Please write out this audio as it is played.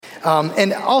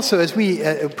And also, as we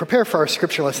prepare for our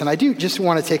scripture lesson, I do just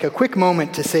want to take a quick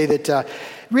moment to say that I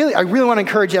really want to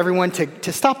encourage everyone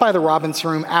to stop by the Robbins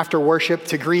Room after worship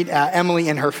to greet Emily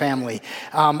and her family.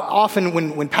 Often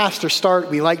when pastors start,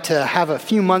 we like to have a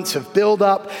few months of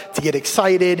build-up to get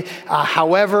excited.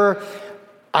 However,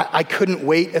 I couldn't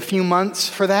wait a few months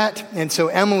for that. And so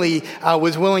Emily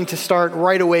was willing to start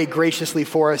right away graciously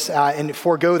for us and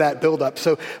forego that buildup.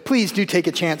 So please do take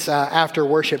a chance after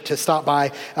worship to stop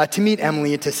by to meet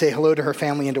Emily and to say hello to her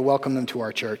family and to welcome them to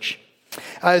our church.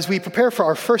 As we prepare for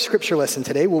our first scripture lesson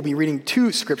today, we'll be reading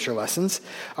two scripture lessons.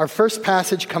 Our first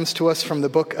passage comes to us from the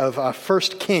book of 1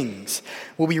 Kings.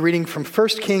 We'll be reading from 1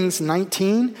 Kings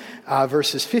 19,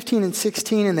 verses 15 and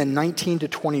 16, and then 19 to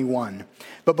 21.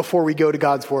 But before we go to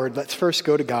God's word, let's first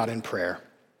go to God in prayer.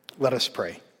 Let us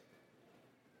pray.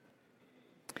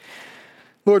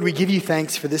 Lord, we give you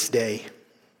thanks for this day.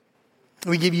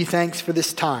 We give you thanks for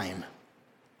this time.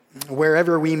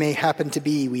 Wherever we may happen to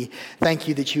be, we thank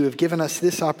you that you have given us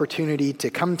this opportunity to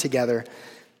come together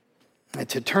and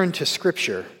to turn to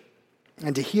Scripture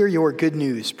and to hear your good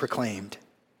news proclaimed.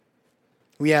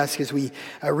 We ask as we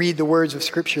read the words of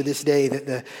Scripture this day that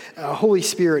the Holy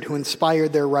Spirit who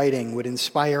inspired their writing would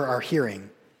inspire our hearing,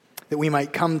 that we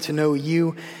might come to know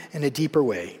you in a deeper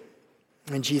way.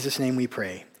 In Jesus' name we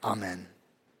pray. Amen.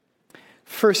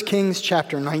 1 Kings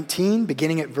chapter 19,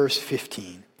 beginning at verse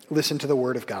 15. Listen to the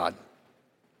word of God.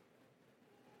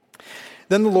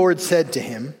 Then the Lord said to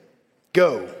him,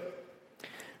 "Go,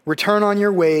 return on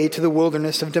your way to the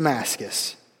wilderness of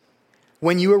Damascus.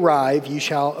 When you arrive, you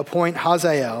shall appoint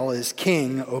Hazael as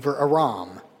king over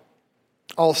Aram.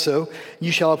 Also,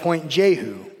 you shall appoint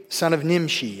Jehu, son of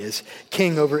Nimshi, as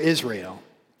king over Israel.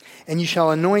 And you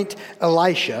shall anoint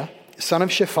Elisha, son of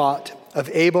Shaphat, of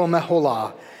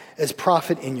Abel-Meholah, as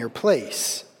prophet in your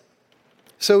place."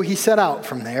 So he set out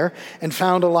from there and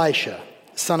found Elisha,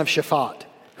 son of Shaphat,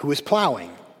 who was plowing.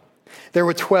 There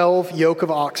were 12 yoke of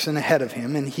oxen ahead of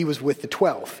him, and he was with the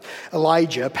 12th.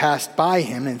 Elijah passed by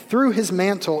him and threw his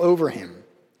mantle over him.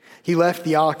 He left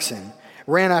the oxen,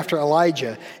 ran after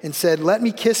Elijah, and said, "Let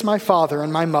me kiss my father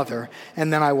and my mother,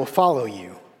 and then I will follow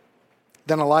you."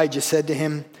 Then Elijah said to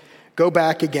him, "Go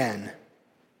back again,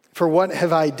 for what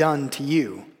have I done to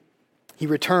you?" He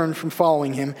returned from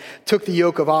following him, took the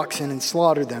yoke of oxen and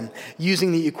slaughtered them.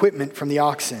 Using the equipment from the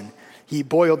oxen, he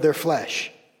boiled their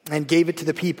flesh and gave it to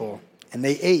the people, and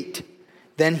they ate.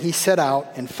 Then he set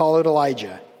out and followed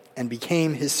Elijah and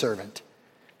became his servant.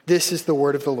 This is the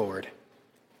word of the Lord.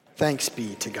 Thanks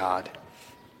be to God.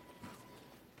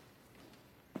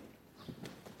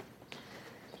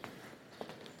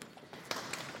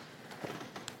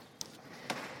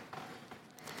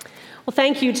 Well,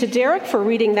 thank you to Derek for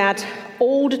reading that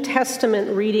Old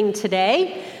Testament reading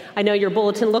today. I know your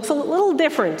bulletin looks a little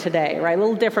different today, right? A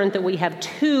little different that we have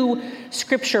two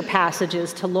scripture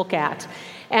passages to look at.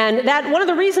 And that one of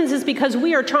the reasons is because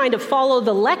we are trying to follow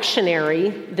the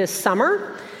lectionary this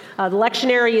summer. The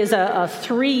lectionary is a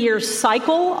 3-year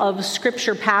cycle of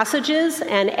scripture passages,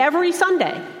 and every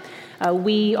Sunday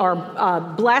we are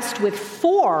blessed with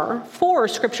four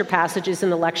scripture passages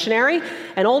in the lectionary: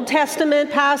 an Old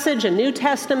Testament passage, a New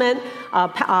Testament,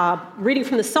 reading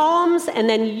from the Psalms, and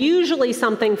then usually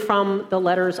something from the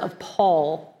letters of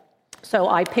Paul. So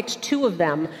I picked two of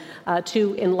them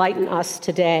to enlighten us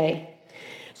today.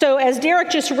 So as Derek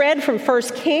just read from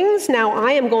 1 Kings, now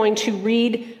I am going to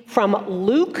read from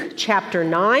Luke chapter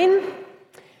 9.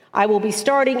 I will be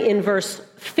starting in verse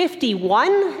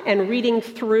 51 and reading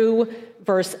through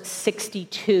verse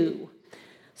 62.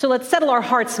 So let's settle our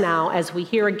hearts now as we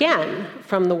hear again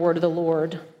from the word of the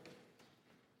Lord.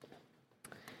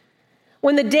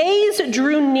 When the days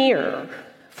drew near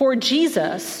for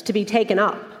Jesus to be taken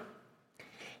up,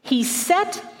 he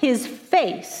set his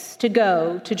face to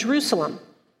go to Jerusalem,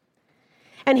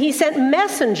 and he sent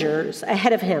messengers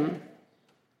ahead of him.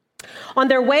 On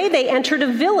their way, they entered a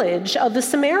village of the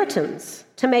Samaritans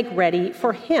to make ready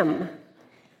for him.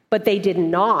 But they did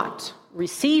not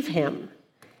receive him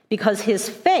because his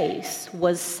face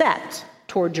was set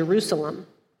toward Jerusalem.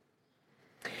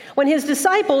 When his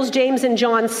disciples, James and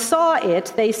John, saw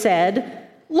it, they said,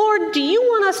 "Lord, do you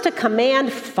want us to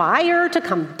command fire to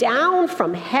come down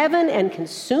from heaven and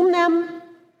consume them?"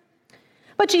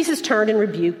 But Jesus turned and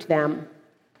rebuked them.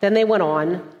 Then they went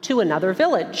on to another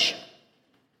village.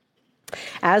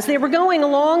 As they were going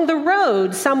along the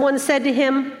road, someone said to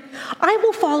him, "I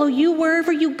will follow you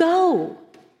wherever you go."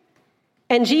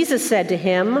 And Jesus said to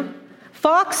him,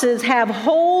 "Foxes have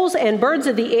holes and birds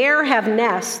of the air have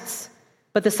nests,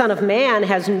 but the Son of Man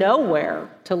has nowhere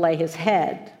to lay his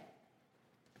head."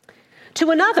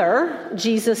 To another,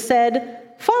 Jesus said,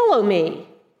 "Follow me."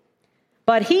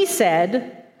 But he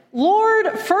said,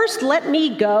 "Lord, first let me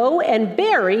go and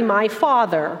bury my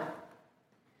father."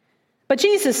 But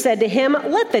Jesus said to him,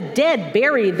 "Let the dead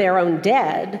bury their own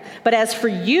dead, but as for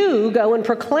you, go and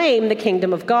proclaim the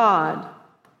kingdom of God."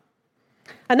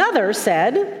 Another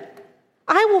said,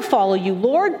 "I will follow you,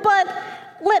 Lord, but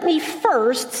let me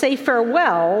first say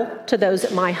farewell to those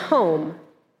at my home."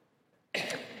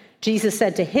 Jesus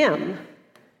said to him,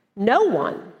 "No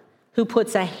one who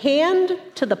puts a hand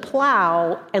to the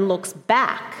plow and looks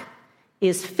back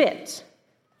is fit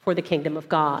for the kingdom of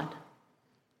God."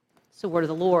 It's the word of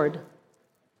the Lord.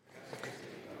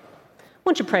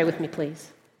 Won't you pray with me,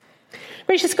 please?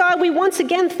 Gracious God, we once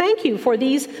again thank you for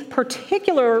these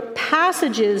particular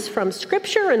passages from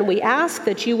Scripture, and we ask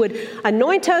that you would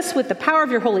anoint us with the power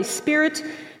of your Holy Spirit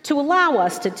to allow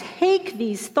us to take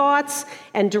these thoughts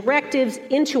and directives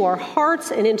into our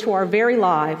hearts and into our very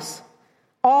lives,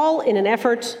 all in an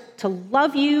effort to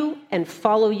love you and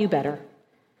follow you better.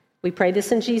 We pray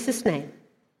this in Jesus' name.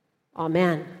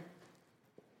 Amen.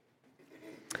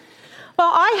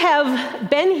 Well, I have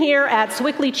been here at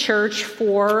Sewickley Church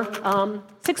for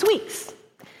 6 weeks.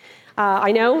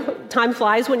 I know time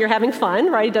flies when you're having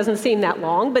fun, right? It doesn't seem that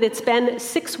long, but it's been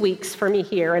 6 weeks for me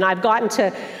here, and I've gotten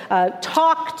to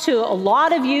talk to a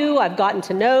lot of you. I've gotten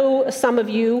to know some of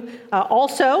you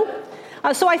also.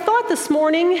 So I thought this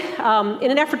morning,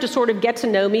 in an effort to sort of get to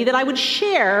know me, that I would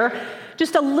share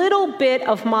just a little bit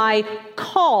of my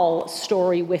call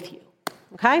story with you,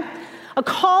 okay? A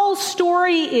call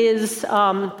story is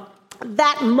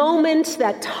that moment,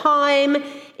 that time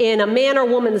in a man or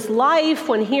woman's life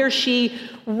when he or she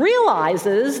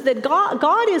realizes that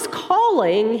God is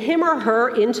calling him or her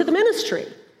into the ministry.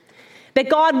 That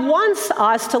God wants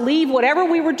us to leave whatever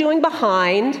we were doing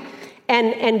behind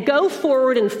and go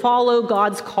forward and follow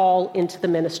God's call into the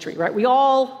ministry, right? We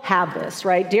all have this,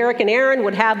 right? Derek and Aaron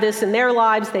would have this in their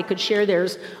lives. They could share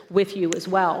theirs with you as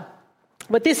well.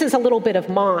 But this is a little bit of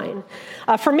mine.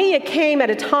 For me, it came at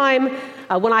a time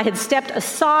when I had stepped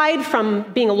aside from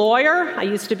being a lawyer. I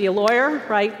used to be a lawyer,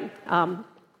 right?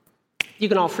 You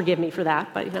can all forgive me for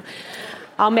that, but you know,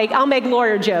 I'll make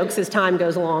lawyer jokes as time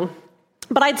goes along.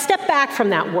 But I'd stepped back from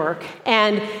that work,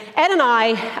 and Ed and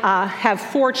I have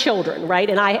 4 children, right?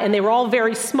 And they were all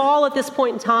very small at this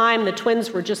point in time. The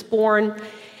twins were just born,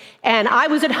 and I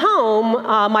was at home.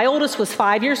 My oldest was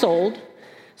 5 years old,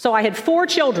 so I had 4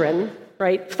 children,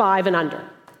 right, 5 and under,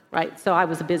 right? So I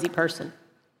was a busy person.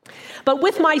 But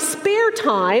with my spare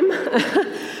time,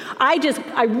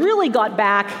 I really got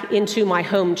back into my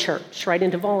home church, right,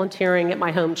 into volunteering at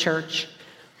my home church.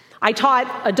 I taught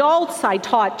adults, I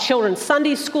taught children's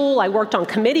Sunday school, I worked on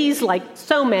committees like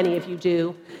so many of you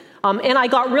do, and I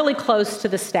got really close to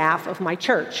the staff of my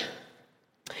church.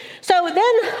 So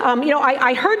then,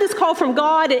 I heard this call from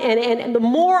God, and the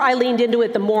more I leaned into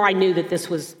it, the more I knew that this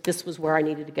was where I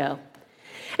needed to go.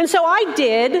 And so I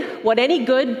did what any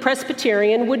good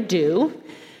Presbyterian would do,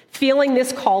 feeling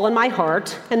this call in my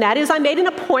heart, and that is I made an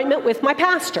appointment with my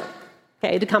pastor,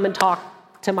 okay, to come and talk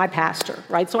to my pastor,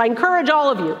 right? So I encourage all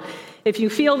of you, if you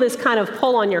feel this kind of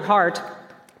pull on your heart,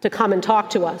 to come and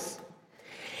talk to us.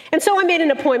 And so I made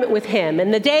an appointment with him,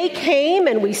 and the day came,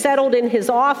 and we settled in his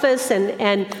office,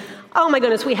 and oh my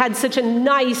goodness, we had such a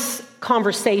nice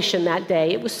conversation that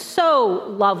day. It was so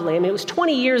lovely. I mean, it was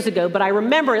 20 years ago, but I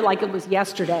remember it like it was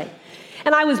yesterday.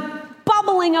 And I was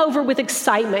bubbling over with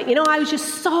excitement. I was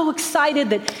just so excited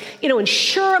that, and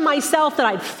sure of myself that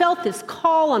I'd felt this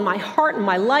call on my heart and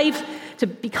my life to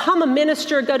become a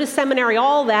minister, go to seminary,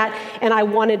 all that, and I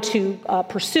wanted to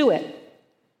pursue it.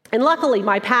 And luckily,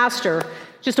 my pastor,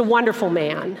 just a wonderful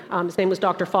man, his name was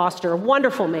Dr. Foster, a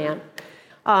wonderful man.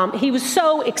 He was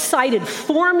so excited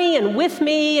for me and with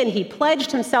me, and he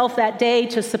pledged himself that day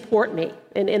to support me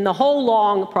in the whole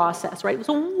long process, right? It was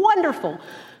a wonderful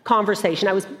conversation.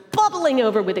 I was bubbling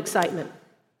over with excitement.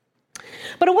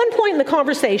 But at one point in the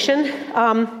conversation,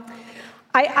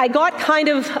 I got kind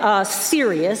of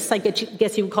serious, I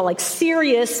guess you would call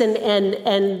serious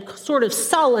and sort of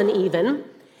sullen even.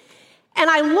 And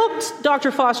I looked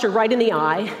Dr. Foster right in the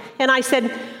eye, and I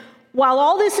said, while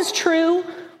all this is true,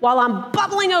 while I'm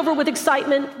bubbling over with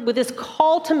excitement with this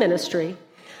call to ministry,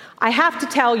 I have to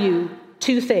tell you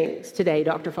 2 things today,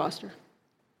 Dr. Foster.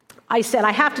 I said,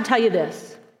 I have to tell you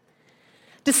this.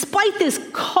 Despite this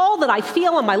call that I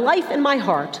feel on my life and my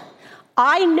heart,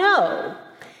 I know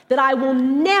that I will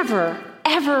never,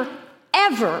 ever,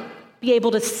 ever be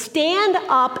able to stand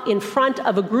up in front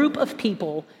of a group of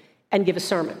people and give a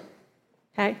sermon.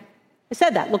 Okay? I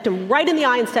said that, looked him right in the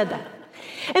eye and said that.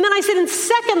 And then I said, and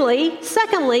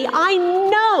secondly, I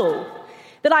know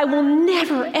that I will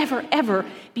never, ever, ever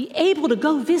be able to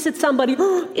go visit somebody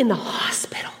in the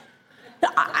hospital.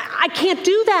 I can't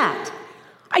do that.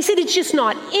 I said, it's just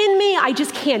not in me. I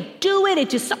just can't do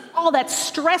it. All that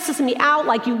stresses me out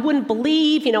like you wouldn't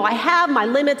believe. I have my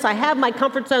limits. I have my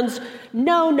comfort zones.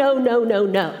 No, no, no, no,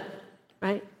 no,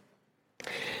 right?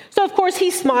 So, of course,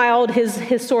 he smiled,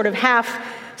 his sort of half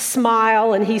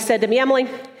smile, and he said to me, Emily,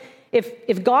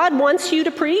 if God wants you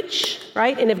to preach,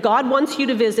 right, and if God wants you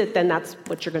to visit, then that's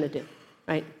what you're going to do,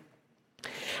 right?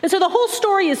 And so the whole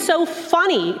story is so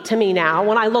funny to me now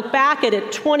when I look back at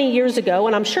it 20 years ago,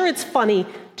 and I'm sure it's funny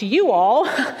to you all,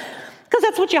 because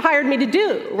that's what you hired me to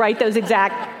do, right? Those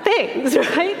exact things,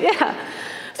 right? Yeah.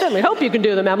 Certainly hope you can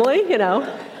do them, Emily,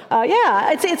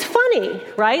 Yeah, it's funny,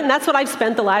 right? And that's what I've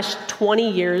spent the last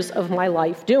 20 years of my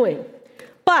life doing.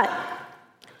 But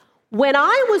when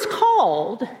I was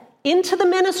called into the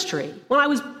ministry, when I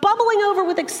was bubbling over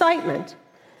with excitement,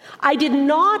 I did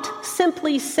not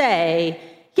simply say,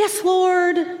 yes,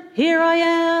 Lord, here I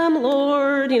am,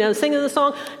 Lord, singing the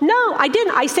song. No, I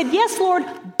didn't. I said, yes, Lord,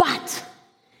 but.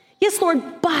 Yes,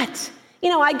 Lord, but.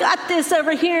 I got this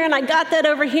over here, and I got that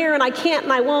over here, and I can't,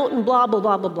 and I won't, and blah, blah,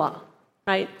 blah, blah, blah.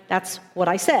 Right? That's what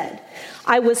I said.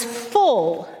 I was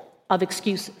full of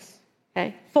excuses,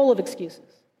 okay? Full of excuses.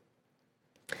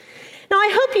 Now, I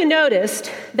hope you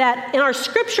noticed that in our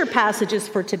scripture passages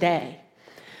for today,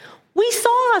 we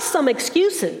saw some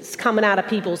excuses coming out of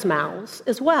people's mouths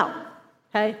as well,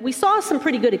 okay? We saw some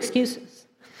pretty good excuses.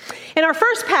 In our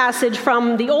first passage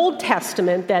from the Old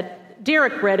Testament that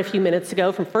Derek read a few minutes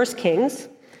ago from 1 Kings,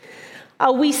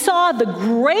 we saw the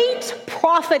great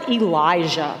prophet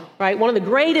Elijah, right? One of the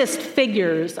greatest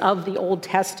figures of the Old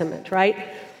Testament, right?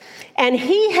 And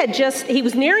he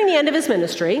was nearing the end of his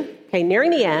ministry, okay,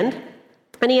 nearing the end,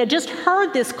 and he had just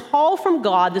heard this call from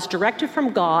God, this directive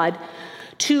from God,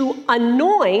 to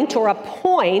anoint or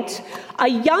appoint a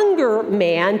younger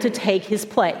man to take his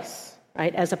place,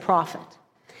 right, as a prophet.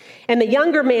 And the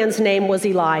younger man's name was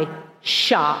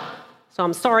Elisha. So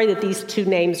I'm sorry that these two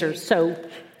names are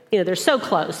they're so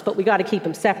close, but we got to keep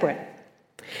them separate.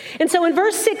 And so in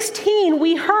verse 16,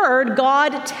 we heard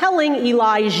God telling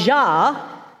Elijah,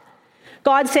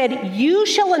 God said, you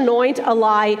shall anoint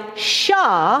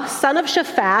Elisha, son of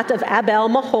Shaphat of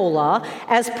Abel-Meholah,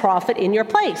 as prophet in your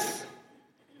place.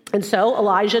 And so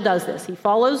Elijah does this. He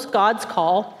follows God's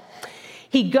call.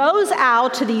 He goes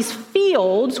out to these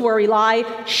fields where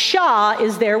Elisha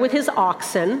is there with his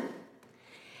oxen.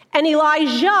 And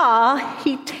Elijah,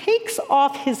 he takes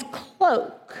off his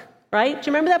cloak, right? Do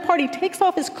you remember that part? He takes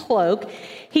off his cloak.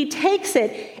 He takes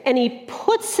it and he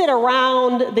puts it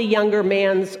around the younger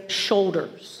man's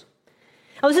shoulders.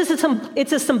 Now,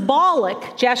 it's a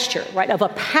symbolic gesture, right, of a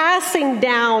passing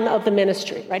down of the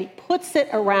ministry, right? He puts it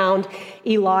around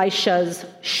Elisha's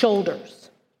shoulders.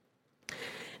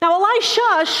 Now,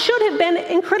 Elisha should have been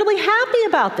incredibly happy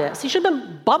about this. He should have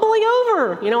been bubbling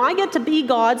over. I get to be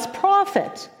God's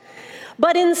prophet.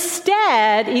 But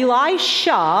instead,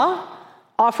 Elisha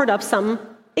offered up some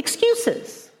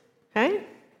excuses, okay?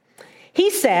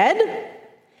 He said,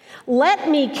 let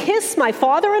me kiss my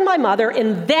father and my mother,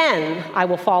 and then I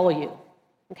will follow you.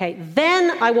 Okay,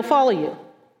 then I will follow you.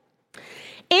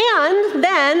 And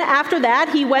then after that,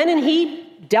 he went and he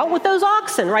dealt with those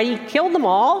oxen, right? He killed them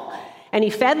all, and he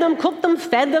fed them, cooked them,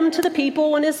 fed them to the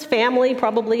people and his family,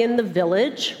 probably in the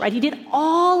village, right? He did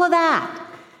all of that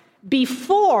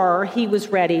before he was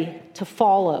ready to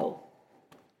follow.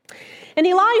 And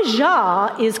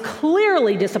Elijah is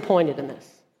clearly disappointed in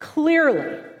this.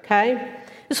 Clearly, okay?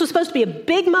 This was supposed to be a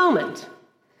big moment.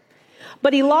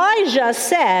 But Elijah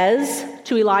says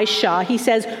to Elisha, he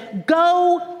says,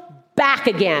 go back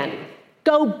again.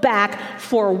 Go back,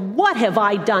 for what have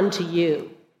I done to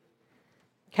you?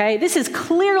 Okay, this is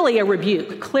clearly a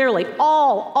rebuke. Clearly,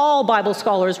 all Bible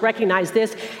scholars recognize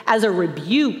this as a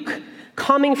rebuke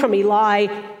coming from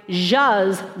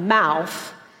Elijah's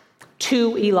mouth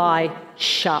to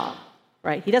Elisha.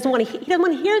 Right? He doesn't want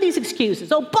to hear these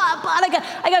excuses. Oh, but I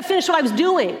got to finish what I was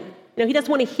doing. He doesn't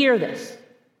want to hear this.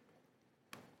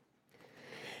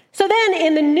 So then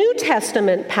in the New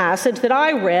Testament passage that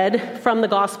I read from the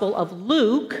Gospel of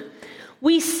Luke,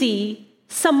 we see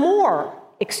some more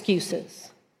excuses.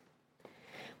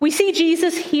 We see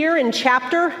Jesus here in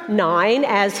chapter 9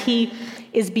 as he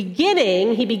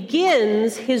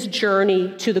begins his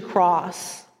journey to the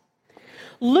cross.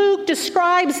 Luke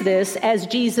describes this as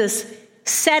Jesus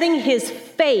setting his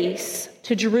face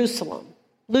to Jerusalem.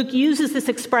 Luke uses this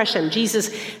expression,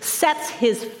 Jesus sets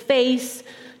his face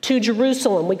to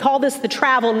Jerusalem. We call this the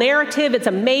travel narrative. It's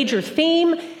a major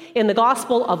theme in the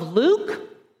Gospel of Luke.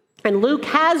 And Luke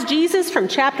has Jesus from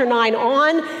chapter 9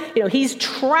 on. He's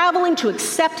traveling to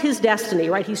accept his destiny,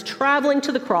 right? He's traveling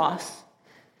to the cross.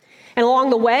 And along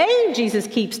the way, Jesus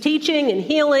keeps teaching and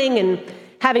healing and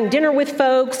having dinner with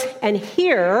folks. And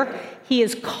here, he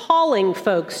is calling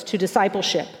folks to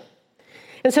discipleship.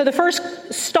 And so the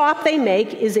first stop they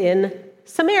make is in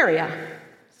Samaria.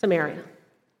 Samaria.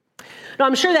 Now,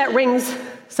 I'm sure that rings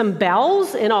some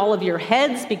bells in all of your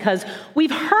heads because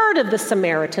we've heard of the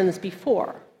Samaritans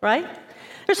before, right?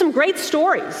 There's some great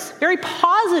stories, very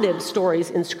positive stories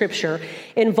in Scripture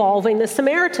involving the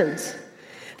Samaritans.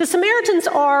 The Samaritans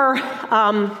are,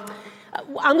 I'm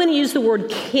going to use the word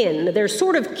kin. They're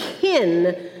sort of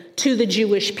kin to the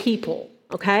Jewish people,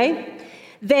 okay?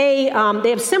 They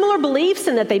have similar beliefs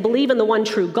in that they believe in the one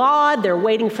true God. They're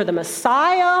waiting for the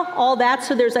Messiah, all that.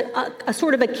 So there's a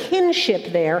sort of a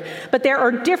kinship there, but there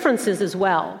are differences as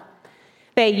well.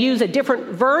 They use a different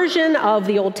version of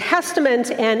the Old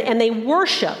Testament, and they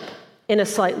worship in a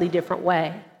slightly different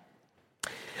way.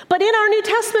 But in our New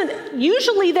Testament,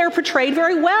 usually they're portrayed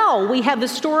very well. We have the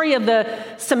story of the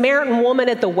Samaritan woman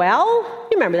at the well.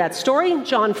 You remember that story,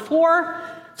 John 4.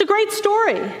 It's a great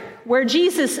story where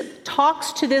Jesus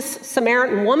talks to this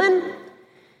Samaritan woman.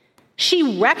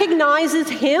 She recognizes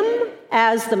him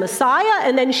as the Messiah,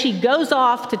 and then she goes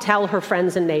off to tell her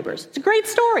friends and neighbors. It's a great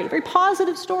story, very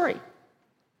positive story.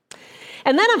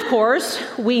 And then, of course,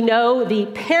 we know the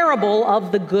parable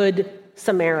of the Good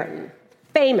Samaritan.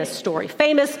 Famous story,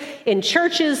 famous in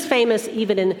churches, famous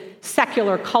even in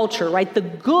secular culture, right? The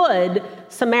Good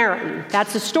Samaritan.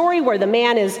 That's a story where the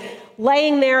man is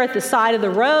laying there at the side of the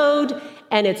road,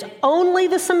 and it's only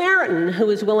the Samaritan who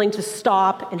is willing to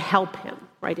stop and help him,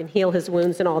 right, and heal his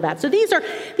wounds and all that. So these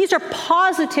are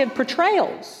positive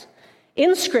portrayals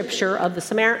in Scripture of the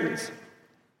Samaritans.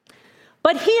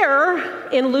 But here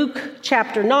in Luke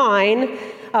chapter 9,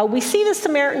 we see the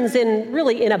Samaritans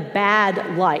in a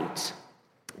bad light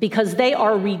because they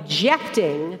are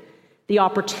rejecting the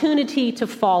opportunity to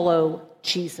follow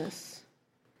Jesus.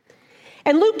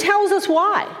 And Luke tells us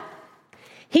why.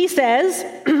 He says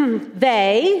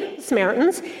they,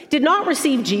 Samaritans, did not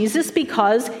receive Jesus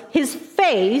because his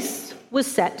face was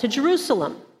set to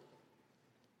Jerusalem.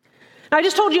 Now, I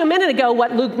just told you a minute ago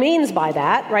what Luke means by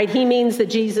that, right? He means that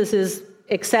Jesus is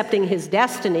accepting his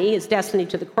destiny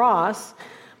to the cross.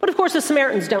 But of course, the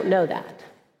Samaritans don't know that.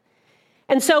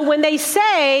 And so when they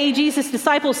say, Jesus'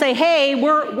 disciples say, hey,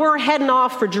 we're heading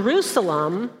off for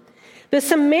Jerusalem, the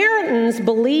Samaritans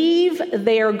believe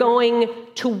they are going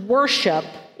to worship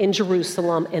in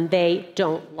Jerusalem, and they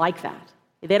don't like that.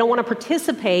 They don't want to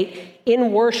participate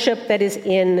in worship that is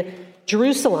in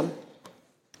Jerusalem.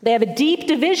 They have a deep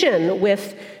division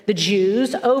with the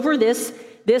Jews over this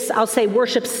I'll say,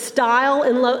 worship style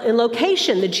and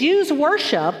location. The Jews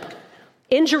worship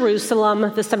in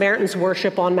Jerusalem. The Samaritans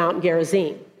worship on Mount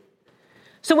Gerizim.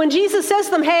 So when Jesus says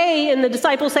to them, hey, and the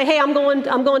disciples say, hey, I'm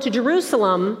going to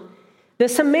Jerusalem, the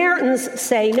Samaritans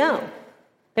say no.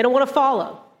 They don't want to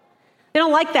follow. They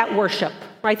don't like that worship,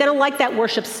 right? They don't like that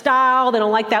worship style. They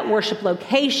don't like that worship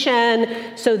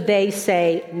location. So they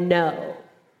say no.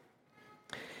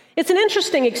 It's an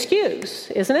interesting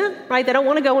excuse, isn't it? Right? They don't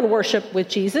want to go and worship with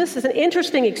Jesus. It's an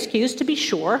interesting excuse, to be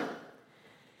sure.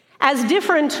 As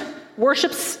different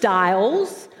worship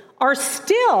styles are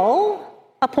still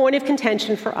a point of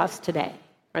contention for us today.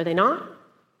 Are they not?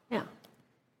 Yeah.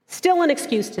 Still an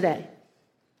excuse today.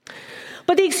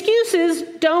 But the excuses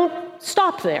don't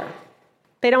stop there.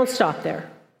 They don't stop there.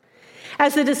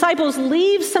 As the disciples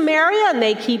leave Samaria and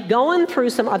they keep going through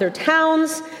some other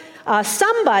towns,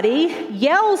 somebody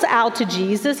yells out to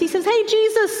Jesus. He says, hey,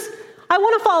 Jesus, I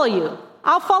want to follow you.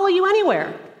 I'll follow you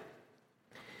anywhere.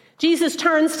 Jesus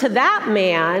turns to that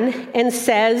man and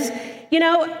says,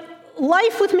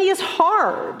 life with me is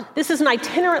hard. This is an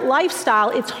itinerant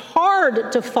lifestyle. It's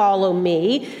hard to follow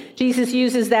me. Jesus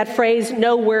uses that phrase,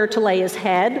 nowhere to lay his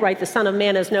head, right? The Son of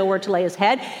Man has nowhere to lay his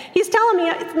head. He's telling me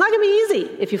it's not going to be easy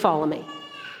if you follow me.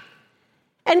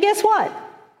 And guess what?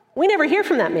 We never hear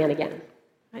from that man again.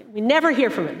 Right? We never hear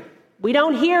from him. We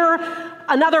don't hear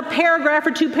another paragraph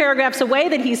or two paragraphs away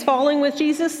that he's following with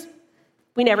Jesus.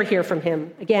 We never hear from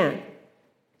him again.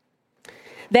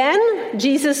 Then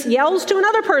Jesus yells to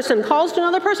another person, calls to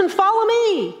another person, follow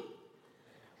me.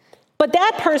 But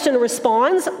that person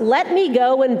responds, let me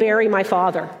go and bury my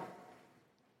father.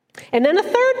 And then a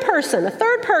third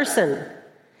person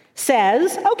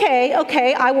says,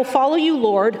 okay, I will follow you,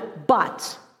 Lord,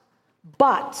 but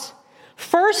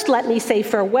first let me say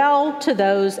farewell to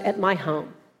those at my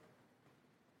home.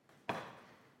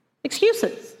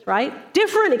 Excuses, right?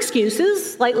 Different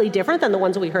excuses, slightly different than the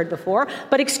ones we heard before,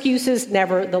 but excuses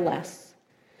nevertheless.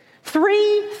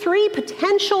 Three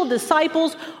potential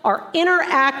disciples are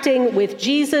interacting with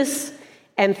Jesus,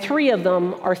 and 3 of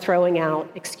them are throwing out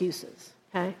excuses,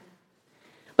 okay?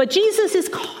 But Jesus is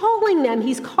calling them.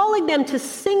 He's calling them to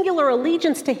singular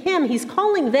allegiance to him. He's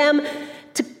calling them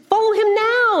to follow him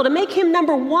now, to make him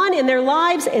number one in their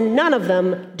lives, and none of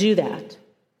them do that.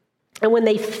 And when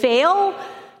they fail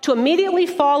to immediately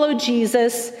follow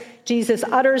Jesus, Jesus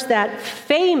utters that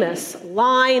famous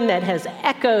line that has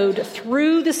echoed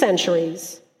through the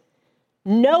centuries: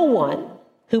 "No one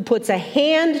who puts a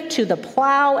hand to the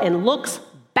plow and looks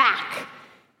back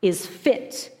is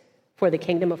fit for the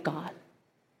kingdom of God."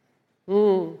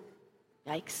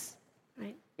 Yikes,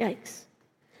 right? Yikes.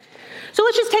 So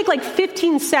let's just take like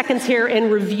 15 seconds here and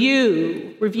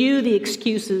review the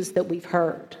excuses that we've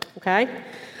heard, okay?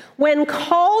 When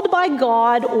called by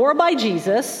God or by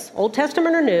Jesus, Old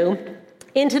Testament or New,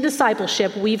 into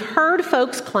discipleship, we've heard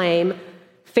folks claim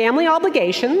family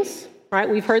obligations, right?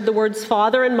 We've heard the words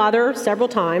father and mother several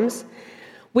times.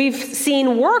 We've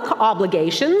seen work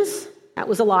obligations. That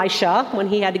was Elisha when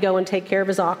he had to go and take care of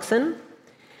his oxen.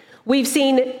 We've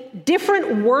seen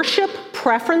different worship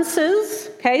preferences.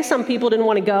 Okay, some people didn't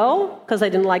want to go because they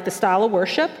didn't like the style of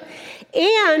worship.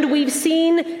 And we've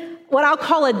seen what I'll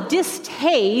call a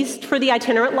distaste for the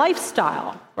itinerant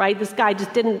lifestyle, right? This guy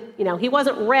just didn't, he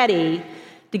wasn't ready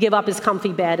to give up his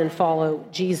comfy bed and follow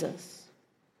Jesus.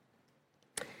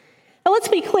 Now let's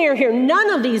be clear here.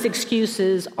 None of these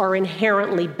excuses are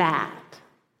inherently bad,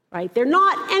 right? They're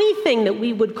not anything that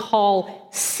we would call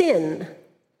sin.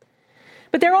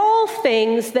 But they're all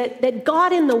things that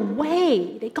got in the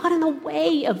way. They got in the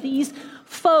way of these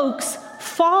folks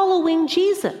following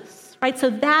Jesus, right? So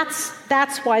that's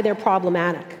why they're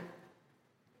problematic.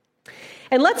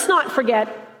 And let's not forget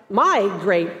my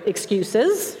great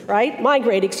excuses, right? My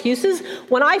great excuses.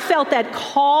 When I felt that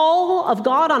call of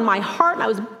God on my heart and I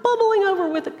was bubbling over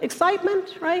with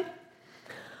excitement, right?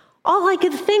 All I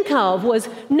could think of was,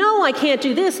 no, I can't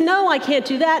do this. No, I can't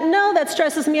do that. No, that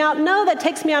stresses me out. No, that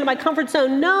takes me out of my comfort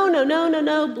zone. No,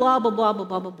 blah, blah, blah, blah,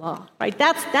 blah, blah, blah, right?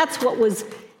 That's what was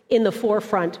in the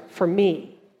forefront for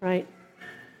me, right?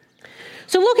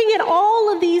 So looking at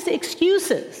all of these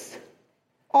excuses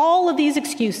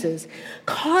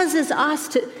causes us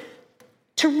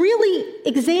to really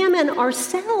examine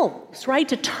ourselves, right?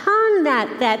 To turn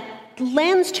that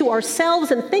lens to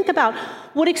ourselves and think about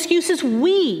what excuses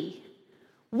we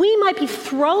might be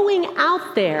throwing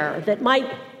out there that might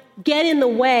get in the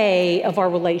way of our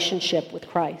relationship with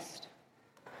Christ.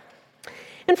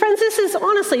 And friends, this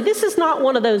is not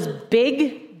one of those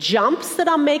big jumps that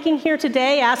I'm making here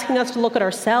today, asking us to look at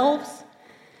ourselves.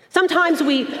 Sometimes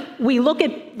we look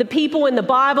at the people in the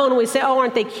Bible and we say, oh,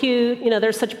 aren't they cute?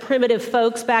 They're such primitive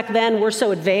folks back then. We're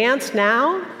so advanced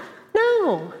now.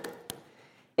 No.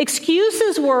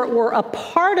 Excuses were a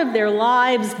part of their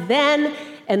lives then,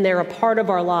 and they're a part of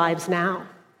our lives now,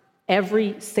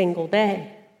 every single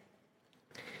day.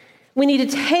 We need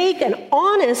to take an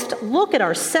honest look at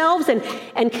ourselves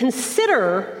and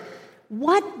consider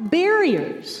what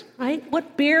barriers, right?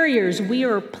 What barriers we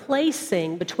are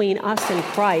placing between us and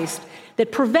Christ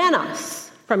that prevent us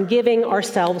from giving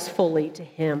ourselves fully to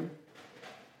Him.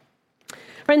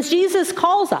 Friends, Jesus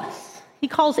calls us. He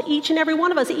calls each and every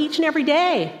one of us each and every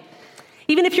day.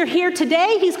 Even if you're here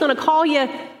today, He's going to call you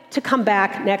to come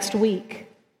back next week.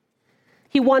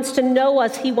 He wants to know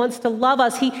us. He wants to love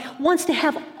us. He wants to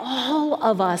have all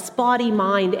of us, body,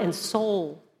 mind, and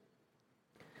soul.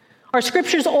 Our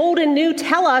scriptures, old and new,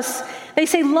 tell us, they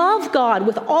say, love God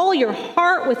with all your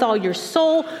heart, with all your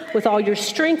soul, with all your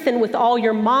strength, and with all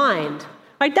your mind.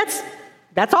 Right?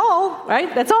 That's all,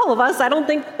 right? That's all of us. I don't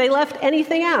think they left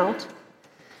anything out.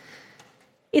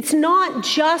 It's not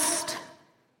just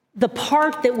the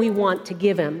part that we want to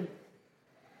give Him.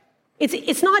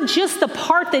 It's not just the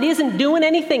part that isn't doing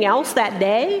anything else that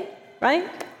day, right?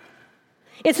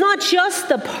 It's not just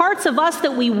the parts of us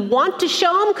that we want to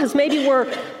show Him because maybe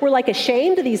we're like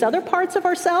ashamed of these other parts of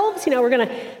ourselves. We're going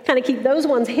to kind of keep those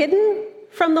ones hidden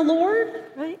from the Lord,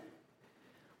 right?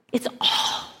 It's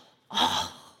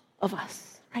all of us.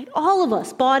 Right? All of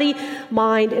us, body,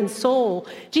 mind, and soul.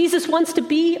 Jesus wants to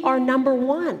be our number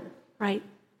one, right?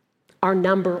 Our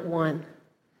number one.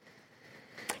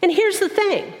 And here's the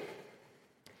thing.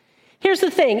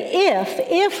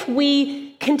 If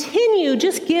we continue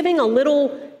just giving a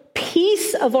little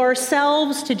piece of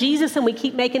ourselves to Jesus and we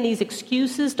keep making these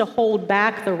excuses to hold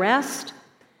back the rest,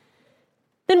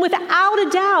 then without a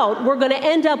doubt, we're going to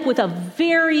end up with a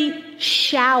very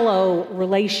shallow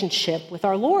relationship with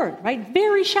our Lord, right?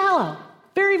 Very shallow.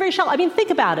 Very, very shallow. I mean, think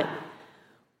about it.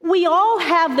 We all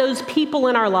have those people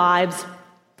in our lives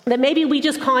that maybe we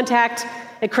just contact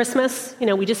at Christmas.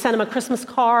 We just send them a Christmas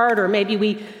card, or maybe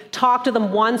we talk to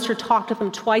them once or talk to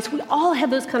them twice. We all have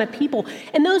those kind of people.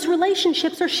 And those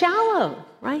relationships are shallow,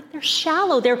 right? They're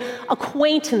shallow. They're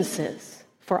acquaintances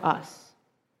for us.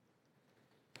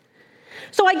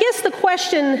 So I guess the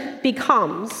question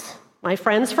becomes, my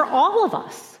friends, for all of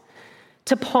us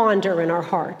to ponder in our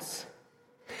hearts.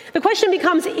 The question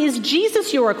becomes, is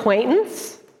Jesus your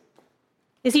acquaintance?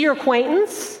 Is he your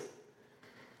acquaintance?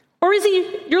 Or is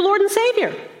he your Lord and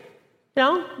Savior?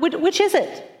 Which is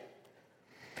it?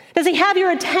 Does he have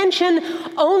your attention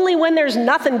only when there's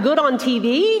nothing good on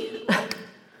TV?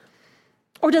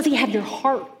 Or does he have your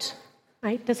heart?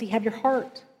 Right? Does he have your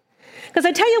heart? Because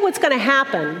I tell you what's going to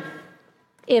happen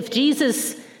if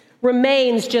Jesus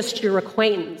remains just your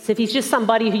acquaintance, if he's just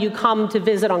somebody who you come to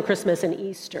visit on Christmas and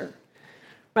Easter.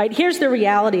 Right? Here's the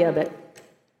reality of it.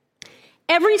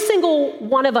 Every single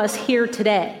one of us here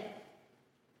today,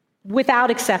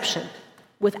 without exception,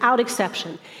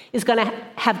 is going to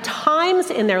have times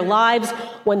in their lives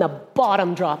when the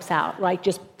bottom drops out, right?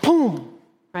 Just boom,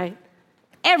 right?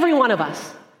 Every one of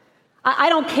us. I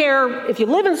don't care if you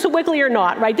live in Sewickley or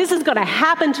not, right? This is going to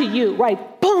happen to you,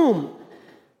 right? Boom.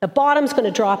 The bottom's going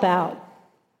to drop out.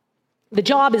 The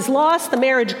job is lost, the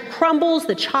marriage crumbles,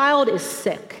 the child is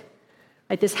sick.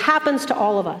 Right? This happens to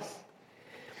all of us.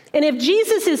 And if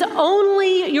Jesus is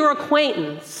only your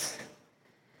acquaintance,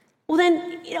 well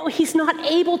then, he's not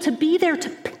able to be there to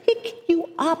pick you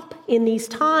up in these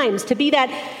times, to be that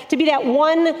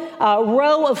one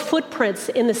row of footprints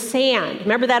in the sand.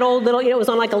 Remember that old little, it was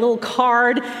on like a little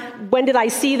card. When did I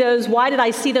see those? Why did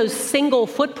I see those single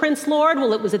footprints, Lord?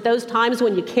 Well, it was at those times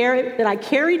when that I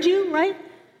carried you, right?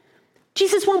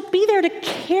 Jesus won't be there to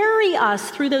carry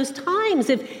us through those times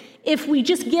if we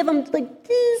just give him like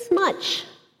this much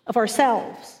of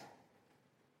ourselves.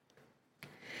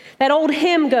 That old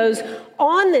hymn goes,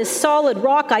 on this solid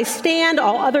rock I stand,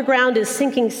 all other ground is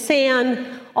sinking sand,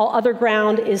 all other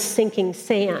ground is sinking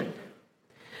sand.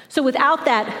 So without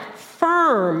that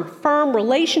firm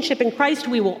relationship in Christ,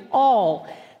 we will all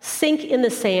sink in the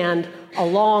sand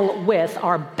along with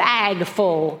our bag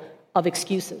full of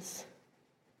excuses.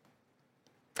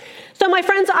 So my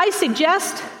friends, I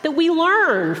suggest that we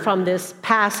learn from this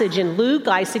passage in Luke.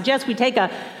 I suggest we take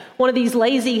one of these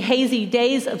lazy, hazy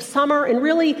days of summer and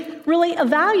really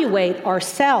evaluate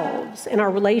ourselves and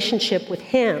our relationship with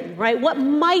him, right? What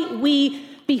might we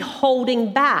be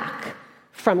holding back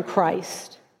from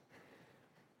Christ?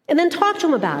 And then talk to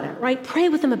him about it, right? Pray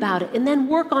with him about it, and then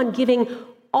work on giving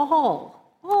all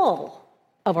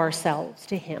of ourselves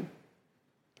to him.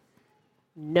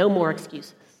 No more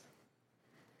excuses.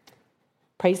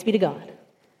 Praise be to God.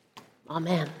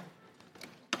 Amen.